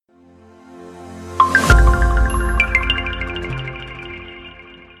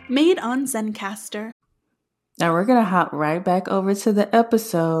made on Zencastr. Now we're going to hop right back over to the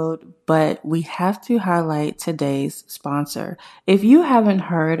episode, but we have to highlight today's sponsor. If you haven't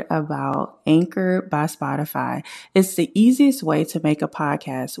heard about Anchor by Spotify, it's the easiest way to make a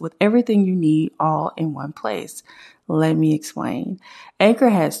podcast with everything you need all in one place. Let me explain. Anchor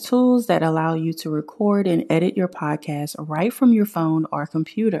has tools that allow you to record and edit your podcast right from your phone or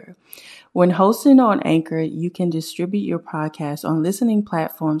computer. When hosting on Anchor, you can distribute your podcast on listening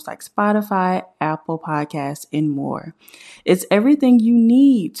platforms like Spotify, Apple Podcasts, and more. It's everything you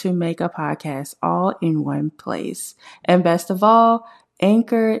need to make a podcast all in one place. And best of all,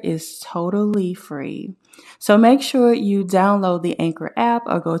 Anchor is totally free. So make sure you download the Anchor app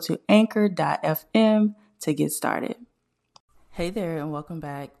or go to anchor.fm to get started. Hey there, and welcome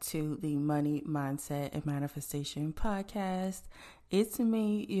back to the Money, Mindset, and Manifestation podcast. It's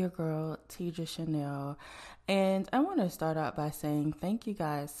me, your girl, Tidra Chanel, and I want to start out by saying thank you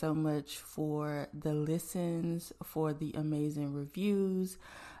guys so much for the listens, for the amazing reviews.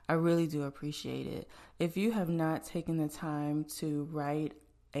 I really do appreciate it. If you have not taken the time to write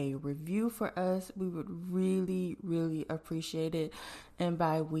a review for us, we would really appreciate it. And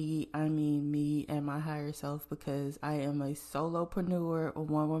by we, I mean me and my higher self, because I am a solopreneur, a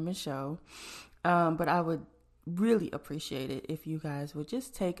one-woman show. But I would really appreciate it if you guys would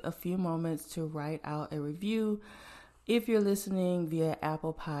just take a few moments to write out a review. If you're listening via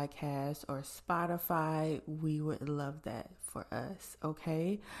Apple Podcasts or Spotify, we would love that for us,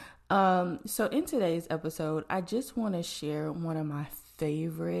 okay? So in today's episode, I just want to share one of my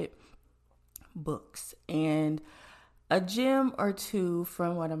favorite books and a gem or two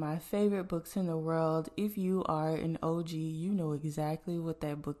from one of my favorite books in the world. If you are an OG, you know exactly what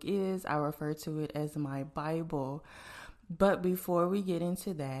that book is. I refer to it as my Bible. But before we get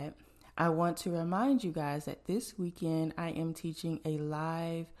into that, I want to remind you guys that this weekend I am teaching a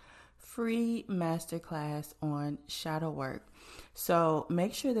live free masterclass on shadow work. So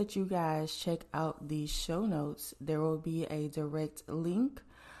make sure that you guys check out the show notes. There will be a direct link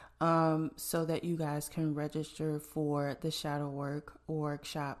so that you guys can register for the shadow work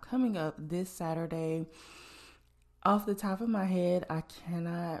workshop coming up this Saturday. Off the top of my head, I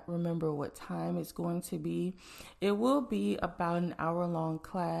cannot remember what time it's going to be. It will be about an hour-long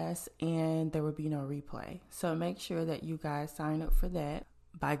class, and there will be no replay. So make sure that you guys sign up for that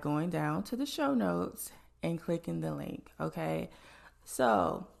by going down to the show notes and clicking the link, okay?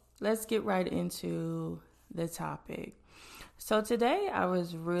 So let's get right into the topic. So today I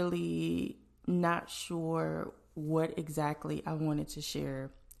was really not sure what exactly I wanted to share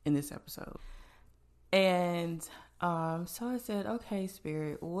in this episode. And so I said, okay,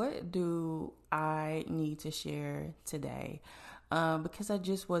 Spirit, what do I need to share today? Because I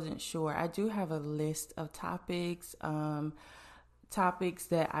just wasn't sure. I do have a list of topics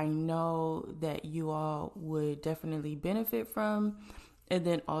that I know that you all would definitely benefit from, and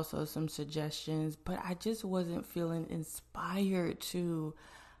then also some suggestions, but I just wasn't feeling inspired to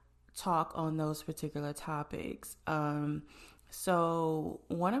talk on those particular topics. So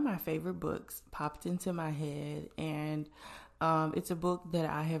one of my favorite books popped into my head, and it's a book that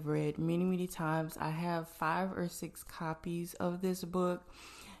I have read many times. I have 5 or 6 copies of this book.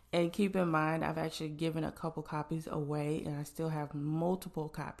 And keep in mind, I've actually given a couple copies away, and I still have multiple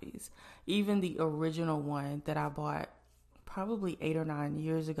copies. Even the original one that I bought probably 8 or 9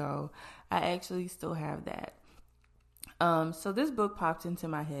 years ago, I actually still have that. So this book popped into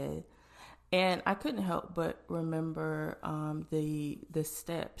my head, and I couldn't help but remember the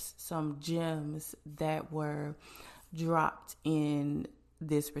steps, some gems that were dropped in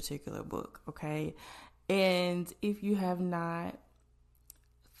this particular book, okay? And if you have not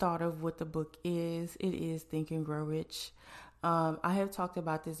thought of what the book is, it is Think and Grow Rich. I have talked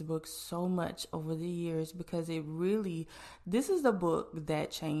about this book so much over the years because this is the book that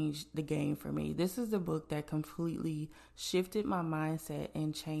changed the game for me. This is the book that completely shifted my mindset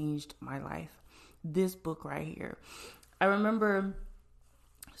and changed my life. This book right here. I remember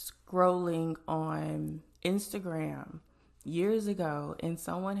scrolling on Instagram years ago, and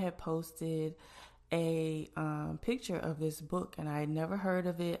someone had posted a picture of this book, and I had never heard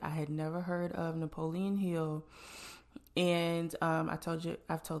of it. I had never heard of Napoleon Hill. And I've told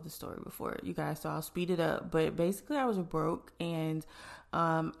the story before, you guys, so I'll speed it up. But basically, I was broke, and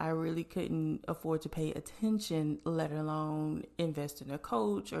I really couldn't afford to pay attention, let alone invest in a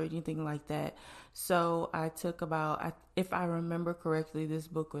coach or anything like that. So I took if I remember correctly, this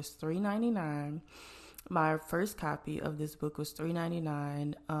book was $3.99. My first copy of this book was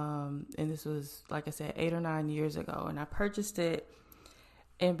 $3.99, and this was, like I said, 8 or 9 years ago. And I purchased it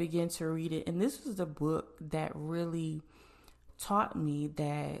and began to read it. And this was the book that really taught me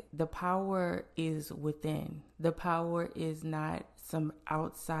that the power is within. The power is not some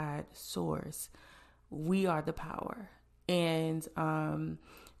outside source. We are the power. And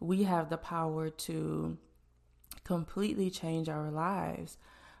we have the power to completely change our lives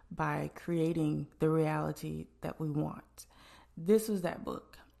by creating the reality that we want. This was that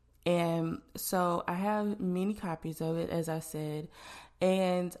book. And so I have many copies of it, as I said.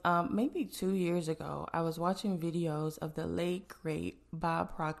 And maybe 2 years ago, I was watching videos of the late, great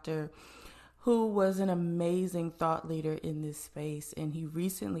Bob Proctor, who was an amazing thought leader in this space. And he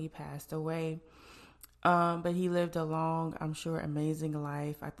recently passed away. But he lived a long, I'm sure, amazing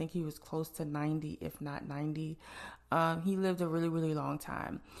life. I think he was close to 90, if not 90. He lived a really, really long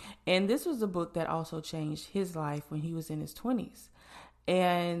time. And this was a book that also changed his life when he was in his 20s.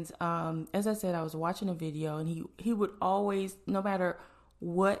 And as I said, I was watching a video, and he would always, no matter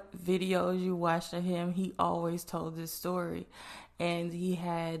what videos you watched of him, he always told this story. And he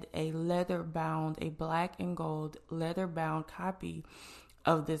had a black and gold leather bound copy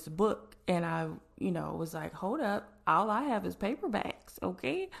of this book. And I, was like, hold up, all I have is paperbacks.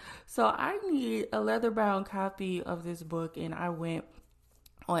 Okay. So I need a leather bound copy of this book. And I went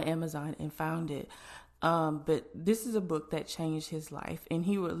on Amazon and found it. But this is a book that changed his life, and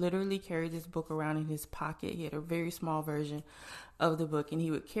he would literally carry this book around in his pocket. He had a very small version of the book, and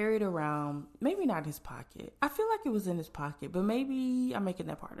he would carry it around, maybe not his pocket. I feel like it was in his pocket, but maybe I'm making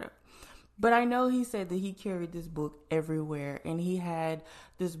that part up. But I know he said that he carried this book everywhere, and he had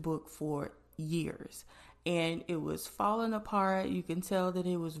this book for years, and it was falling apart. You can tell that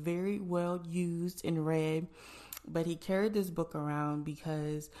it was very well used and read, but he carried this book around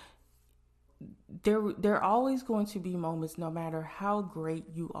because there are always going to be moments, no matter how great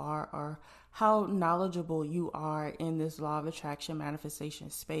you are or how knowledgeable you are in this law of attraction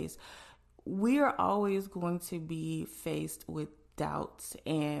manifestation space, we are always going to be faced with doubts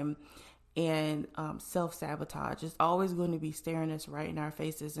and self-sabotage. It's always going to be staring us right in our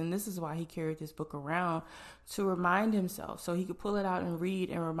faces. And this is why he carried this book around, to remind himself, so he could pull it out and read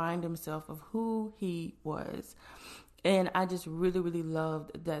and remind himself of who he was. And I just really, really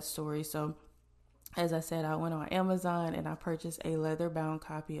loved that story. So as I said, I went on Amazon and I purchased a leather-bound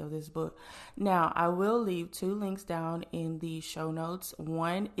copy of this book. Now, I will leave 2 links down in the show notes.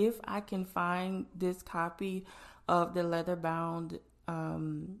 One, if I can find this copy of the leather-bound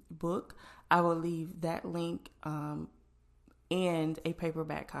book, I will leave that link and a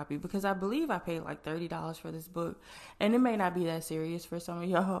paperback copy, because I believe I paid like $30 for this book, and it may not be that serious for some of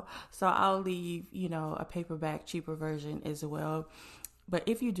y'all. So I'll leave, a paperback cheaper version as well. But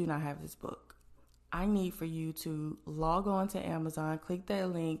if you do not have this book, I need for you to log on to Amazon, click that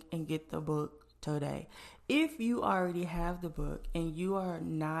link, and get the book today. If you already have the book and you are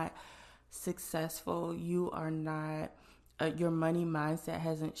not successful, you are not, your money mindset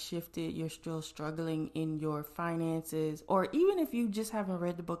hasn't shifted, you're still struggling in your finances, or even if you just haven't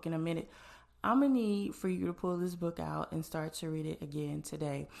read the book in a minute, I'm going to need for you to pull this book out and start to read it again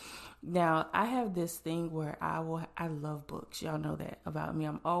today. Now, I have this thing where I love books. Y'all know that about me.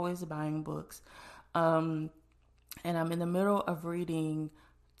 I'm always buying books. And I'm in the middle of reading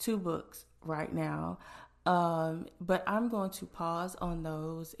 2 books right now. But I'm going to pause on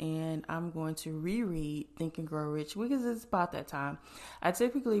those, and I'm going to reread Think and Grow Rich, because it's about that time. I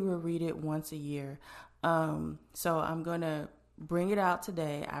typically will read it once a year. So I'm going to bring it out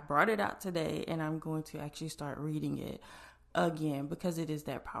today. I brought it out today, and I'm going to actually start reading it again because it is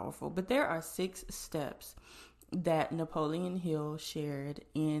that powerful. But there are 6 steps that Napoleon Hill shared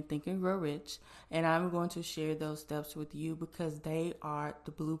in Think and Grow Rich, and I'm going to share those steps with you because they are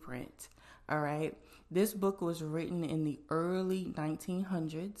the blueprint. All right. This book was written in the early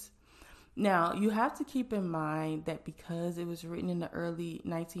 1900s. Now, you have to keep in mind that because it was written in the early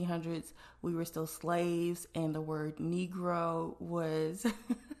 1900s, we were still slaves, and the word Negro was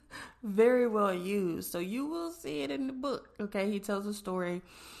very well used. So you will see it in the book. Okay. He tells a story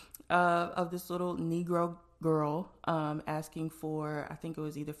of this little Negro girl asking for, I think it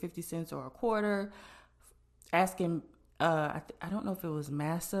was either 50 cents or a quarter, asking, I don't know if it was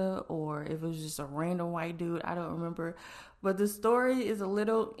massa or if it was just a random white dude. I don't remember. But the story is a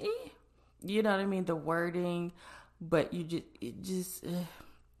little, you know what I mean? The wording, but just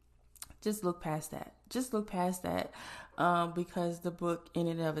look past that. Just look past that because the book in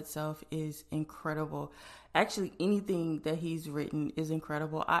and of itself is incredible. Actually, anything that he's written is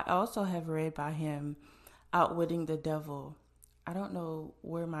incredible. I also have read by him Outwitting the Devil. I don't know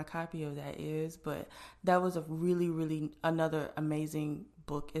where my copy of that is, but that was a really, really another amazing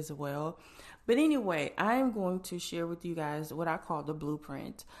book as well. But anyway, I am going to share with you guys what I call the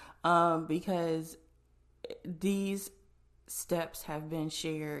blueprint because these steps have been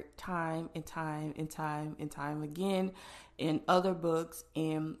shared time and time and time and time again in other books,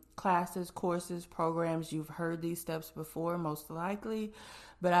 in classes, courses, programs. You've heard these steps before, most likely,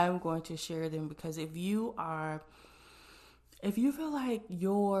 but I'm going to share them because if you feel like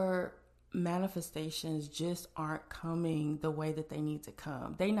your manifestations just aren't coming the way that they need to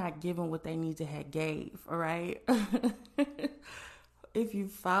come, they not giving what they need to have gave, all right? If you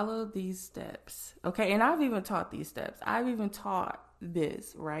follow these steps, okay, and I've even taught these steps. I've even taught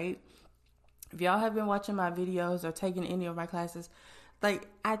this, right? If y'all have been watching my videos or taking any of my classes, like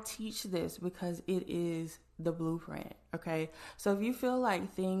I teach this because it is the blueprint, okay? So if you feel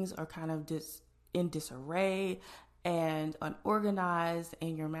like things are kind of in disarray and unorganized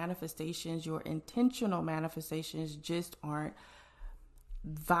and your manifestations, your intentional manifestations just aren't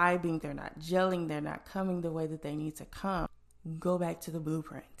vibing, they're not gelling, they're not coming the way that they need to come, go back to the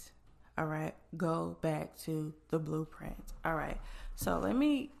blueprint. All right. Go back to the blueprint. All right. So let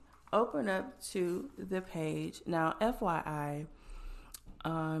me open up to the page. Now, FYI,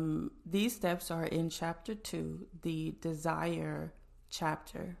 these steps are in chapter 2, the desire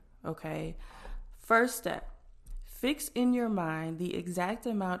chapter. Okay. First step, fix in your mind the exact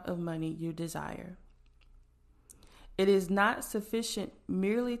amount of money you desire. It is not sufficient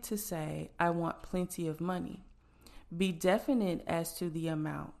merely to say, I want plenty of money. Be definite as to the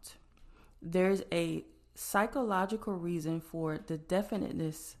amount. There's a psychological reason for the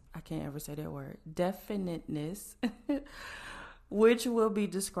definiteness. I can't ever say that word. Definiteness, which will be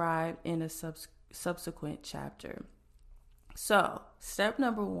described in a subsequent chapter. So, step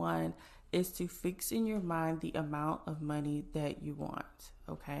number 1 is to fix in your mind the amount of money that you want.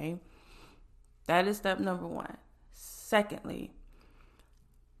 Okay. That is step number 1. Secondly,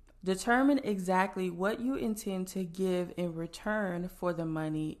 determine exactly what you intend to give in return for the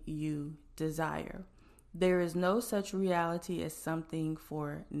money you desire. There is no such reality as something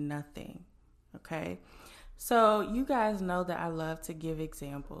for nothing. Okay. So you guys know that I love to give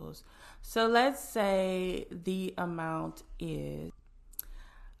examples. So let's say the amount is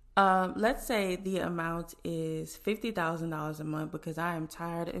 $50,000 a month, because I am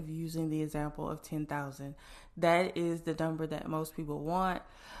tired of using the example of 10,000. That is the number that most people want.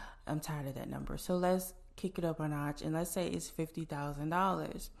 I'm tired of that number. So let's kick it up a notch and let's say it's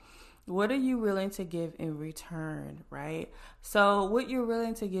 $50,000. What are you willing to give in return, right? So what you're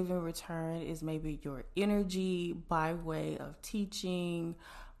willing to give in return is maybe your energy by way of teaching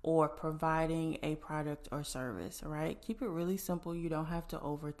or providing a product or service, right? Keep it really simple. You don't have to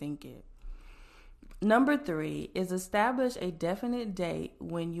overthink it. Number 3 is establish a definite date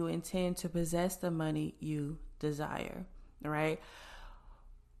when you intend to possess the money you desire, right?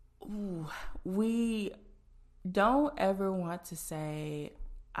 We don't ever want to say,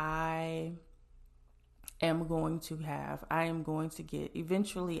 I am going to get,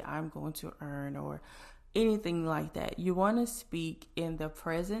 eventually I'm going to earn, or anything like that. You want to speak in the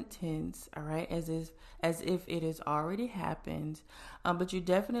present tense, all right, as if it has already happened, but you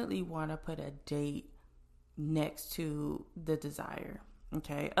definitely want to put a date next to the desire.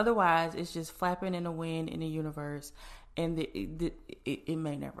 Okay, otherwise it's just flapping in the wind in the universe, and it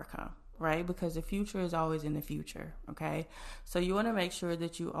may never come, right? Because the future is always in the future. Okay, so you want to make sure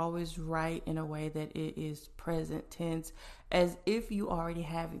that you always write in a way that it is present tense, as if you already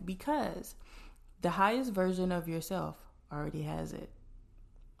have it, because the highest version of yourself already has it.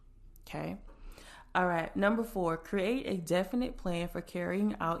 Okay. All right. Number 4, create a definite plan for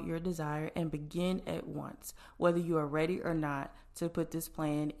carrying out your desire and begin at once, whether you are ready or not to put this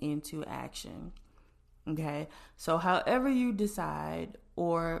plan into action. Okay. So however you decide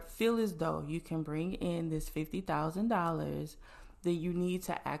or feel as though you can bring in this $50,000, then you need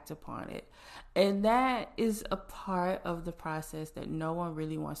to act upon it. And that is a part of the process that no one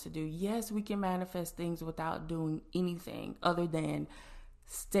really wants to do. Yes, we can manifest things without doing anything other than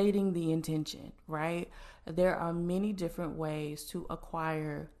stating the intention, right? There are many different ways to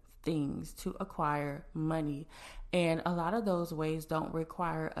acquire things, to acquire money. And a lot of those ways don't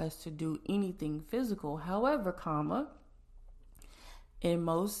require us to do anything physical. However, in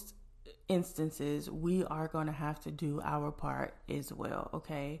most instances, we are going to have to do our part as well.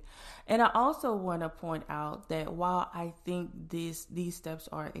 Okay. And I also want to point out that while I think these steps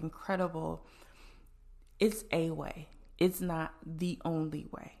are incredible, it's a way. It's not the only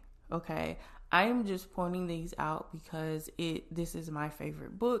way. Okay. I am just pointing these out because this is my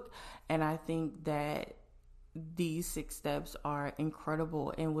favorite book. And I think that these 6 steps are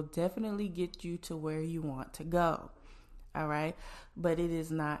incredible and will definitely get you to where you want to go. All right. But it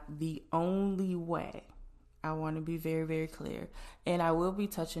is not the only way. I want to be very, very clear. And I will be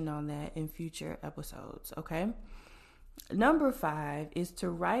touching on that in future episodes. Okay. Number 5 is to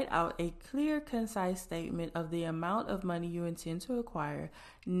write out a clear, concise statement of the amount of money you intend to acquire.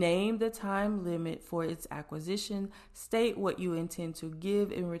 Name the time limit for its acquisition. State what you intend to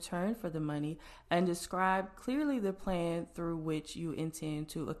give in return for the money, and describe clearly the plan through which you intend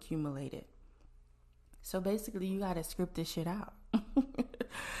to accumulate it. So basically, you got to script this shit out.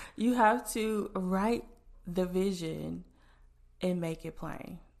 You have to write the vision and make it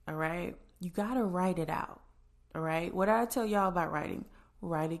plain. All right. You got to write it out. All right. What did I tell y'all about writing?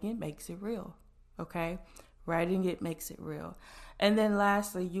 Writing it makes it real. Okay. Writing it makes it real. And then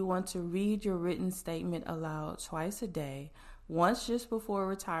lastly, you want to read your written statement aloud twice a day, once just before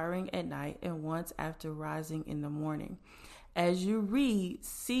retiring at night and once after rising in the morning. As you read,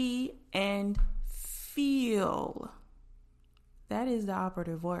 see and feel. That is the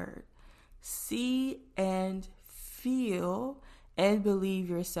operative word. See and feel and believe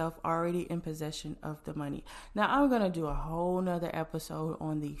yourself already in possession of the money. Now, I'm going to do a whole nother episode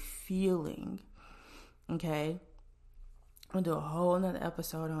on the feeling. Okay. I'm going to do a whole nother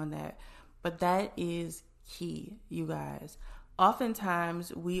episode on that. But that is key, you guys.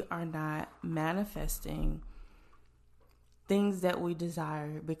 Oftentimes, we are not manifesting things that we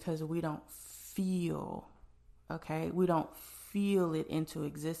desire because we don't feel. Okay. We don't feel it into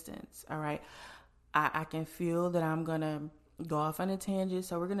existence. All right. I can feel that I'm going to go off on a tangent,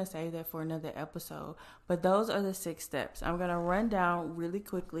 so we're going to save that for another episode. But those are the 6 steps. I'm going to run down really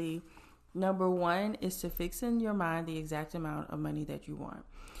quickly. Number 1 is to fix in your mind the exact amount of money that you want.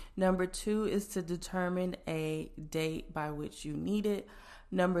 Number 2 is to determine a date by which you need it.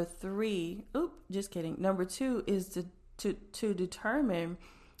 Number 2 is to determine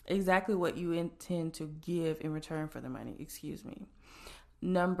exactly what you intend to give in return for the money. Excuse me.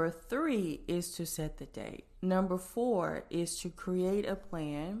 Number 3 is to set the date. Number 4 is to create a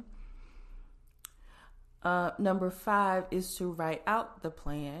plan. Number 5 is to write out the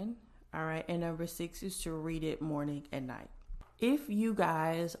plan. All right. And number 6 is to read it morning and night. If you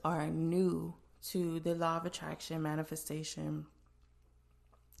guys are new to the law of attraction manifestation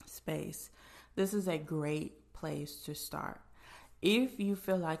space, this is a great place to start. If you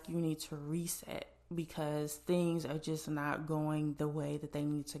feel like you need to reset because things are just not going the way that they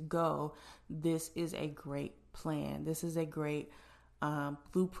need to go, this is a great plan. This is a great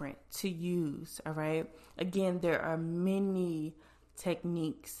blueprint to use. All right. Again, there are many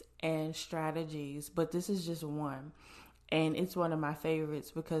techniques and strategies, but this is just one. And it's one of my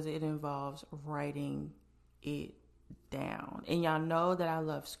favorites because it involves writing it down. And y'all know that I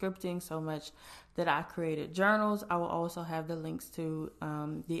love scripting so much that I created journals. I will also have the links to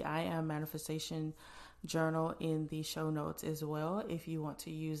the I Am Manifestation journal in the show notes as well if you want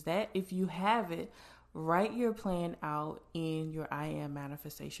to use that. If you have it, write your plan out in your I Am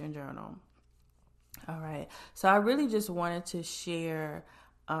Manifestation journal. All right. So I really just wanted to share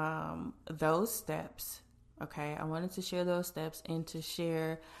those steps. Okay. I wanted to share those steps and to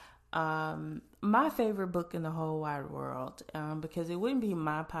share my favorite book in the whole wide world, because it wouldn't be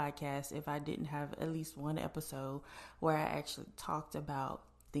my podcast if I didn't have at least one episode where I actually talked about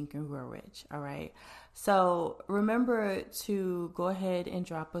Think and Grow Rich. All right. So remember to go ahead and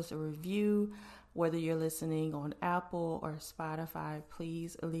drop us a review, whether you're listening on Apple or Spotify.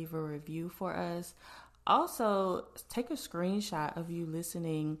 Please leave a review for us. Also, take a screenshot of you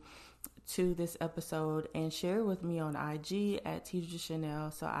listening to this episode and share it with me on IG at Teacher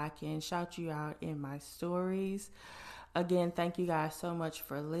Chanel so I can shout you out in my stories. Again, thank you guys so much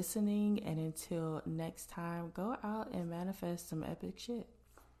for listening. And until next time, go out and manifest some epic shit.